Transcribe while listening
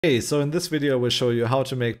Hey, so in this video we'll show you how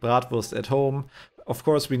to make bratwurst at home. Of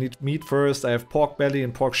course we need meat first. I have pork belly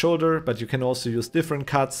and pork shoulder, but you can also use different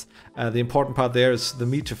cuts. The important part there is the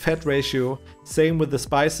meat to fat ratio. Same with the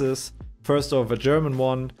spices. First off, a German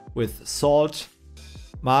one with salt,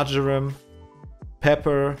 marjoram,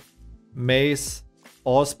 pepper, mace,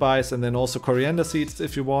 allspice, and then also coriander seeds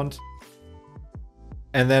if you want.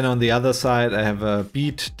 And then on the other side I have a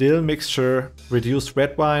beet dill mixture, reduced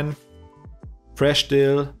red wine, fresh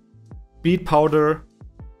dill, beet powder,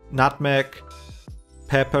 nutmeg,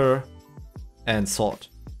 pepper, and salt.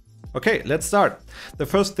 Okay, let's start. The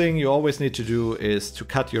first thing you always need to do is to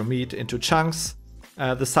cut your meat into chunks.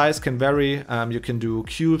 The size can vary. You can do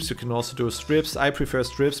cubes, you can also do strips. I prefer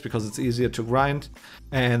strips because it's easier to grind,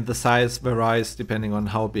 and the size varies depending on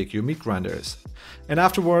how big your meat grinder is. And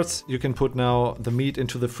afterwards you can put now the meat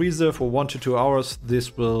into the freezer for 1 to 2 hours.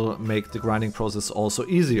 This will make the grinding process also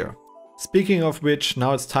easier. Speaking of which,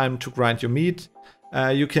 now it's time to grind your meat.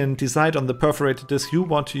 You can decide on the perforated disc you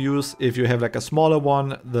want to use. If you have like a smaller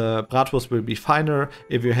one, the bratwurst will be finer.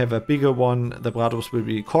 If you have a bigger one, the bratwurst will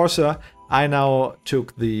be coarser. I now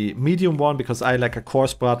took the medium one because I like a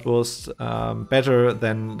coarse bratwurst better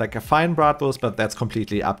than like a fine bratwurst, but that's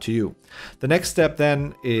completely up to you. The next step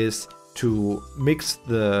then is to mix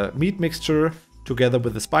the meat mixture together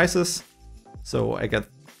with the spices. So I get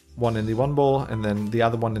one in the one bowl and then the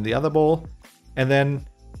other one in the other bowl. And then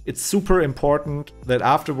it's super important that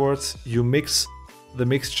afterwards you mix the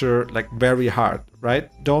mixture like very hard,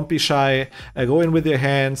 right? Don't be shy. Go in with your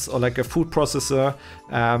hands or like a food processor.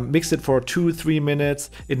 Mix it for 2-3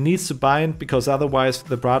 minutes. It needs to bind because otherwise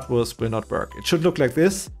the bratwurst will not work. It should look like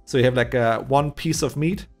this. So you have like one piece of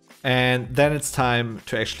meat, and then it's time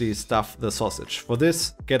to actually stuff the sausage. For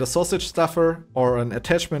this, get a sausage stuffer or an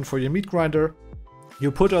attachment for your meat grinder. You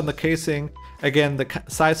put on the casing. Again, the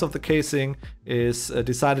size of the casing is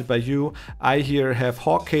decided by you. I here have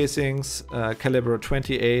Hawk casings, caliber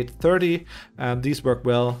 28-30. These work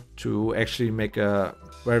well to actually make a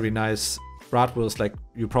very nice bratwurst, like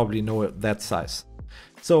you probably know that size.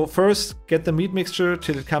 So first, get the meat mixture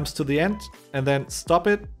till it comes to the end, and then stop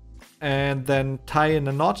it, and then tie in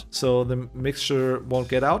a knot so the mixture won't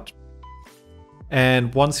get out.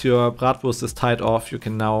 And once your bratwurst is tied off, you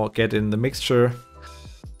can now get in the mixture.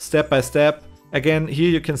 Step by step. Again, here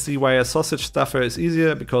you can see why a sausage stuffer is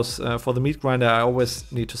easier, because for the meat grinder I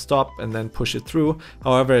always need to stop and then push it through.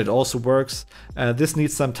 However, it also works. This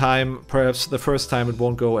needs some time. Perhaps the first time it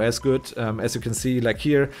won't go as good. As you can see, like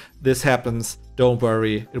here, this happens. Don't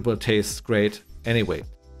worry, it will taste great anyway.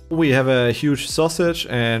 We have a huge sausage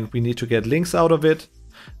and we need to get links out of it.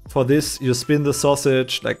 For this, you spin the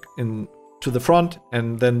sausage like to the front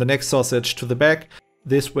and then the next sausage to the back.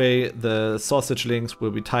 This way the sausage links will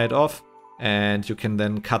be tied off and you can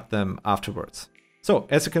then cut them afterwards. So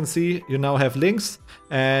as you can see, you now have links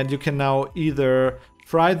and you can now either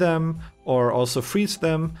fry them or also freeze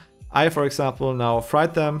them. I, for example, now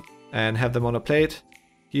fried them and have them on a plate.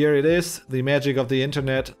 Here it is, the magic of the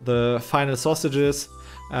internet, the final sausages.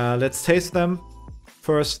 Let's taste them.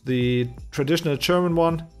 First, the traditional German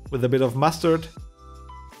one with a bit of mustard.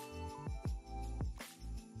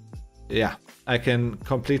 Yeah, I can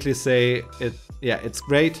completely say it. Yeah, it's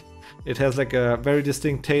great. It has like a very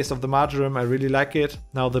distinct taste of the marjoram. I really like it.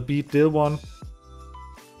 Now the beet dill one.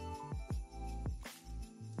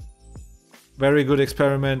 Very good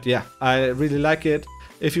experiment. Yeah, I really like it.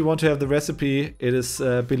 If you want to have the recipe, it is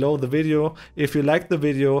below the video. If you liked the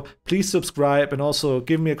video, please subscribe and also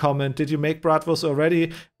give me a comment. Did you make bratwurst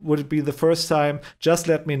already? Would it be the first time? Just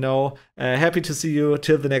let me know. Happy to see you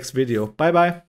till the next video. Bye bye.